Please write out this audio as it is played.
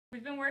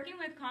We've been working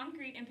with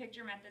concrete and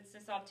picture methods to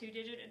solve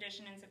two-digit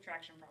addition and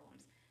subtraction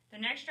problems. The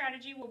next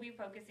strategy we'll be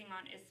focusing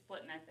on is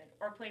split method,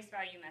 or place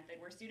value method,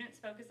 where students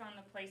focus on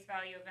the place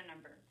value of a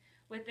number.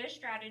 With this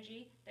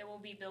strategy, they will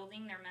be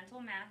building their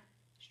mental math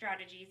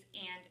strategies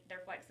and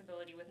their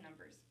flexibility with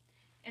numbers.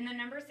 In the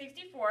number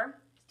 64,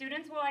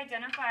 students will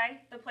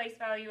identify the place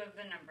value of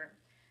the number.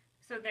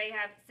 So they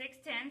have 6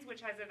 tens,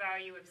 which has a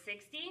value of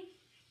 60,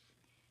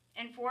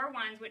 and 4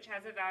 ones, which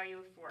has a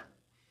value of 4.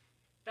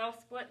 They'll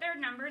split their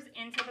numbers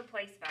into the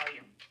place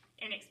value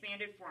in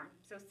expanded form,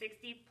 so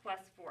 60 plus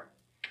 4.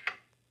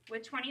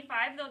 With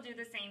 25, they'll do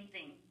the same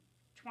thing.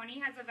 20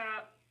 has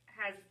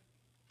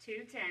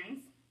 2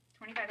 tens,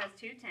 25 has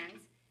 2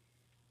 tens,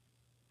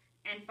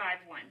 and 5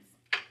 ones.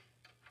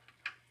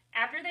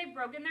 After they've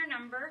broken their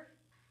number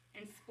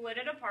and split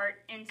it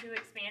apart into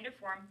expanded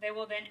form, they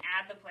will then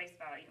add the place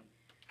value.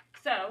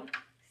 So,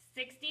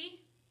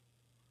 60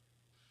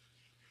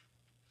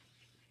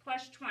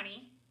 plus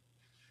 20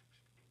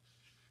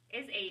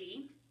 is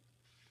 80,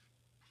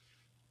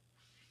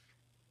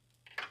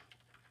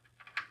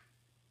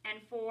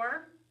 and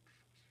 4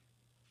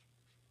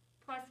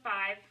 plus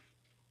 5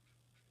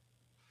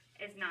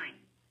 is 9.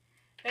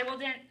 They will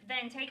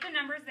then take the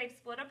numbers they've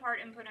split apart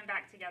and put them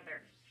back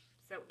together.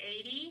 So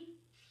 80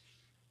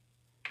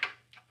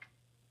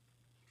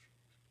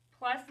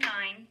 plus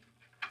 9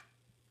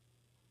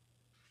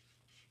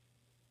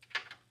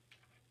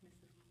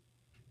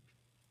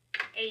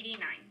 89.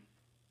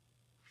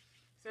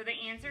 So the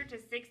answer to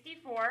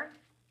 64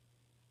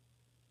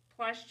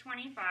 plus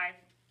 25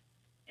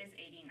 is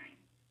 89.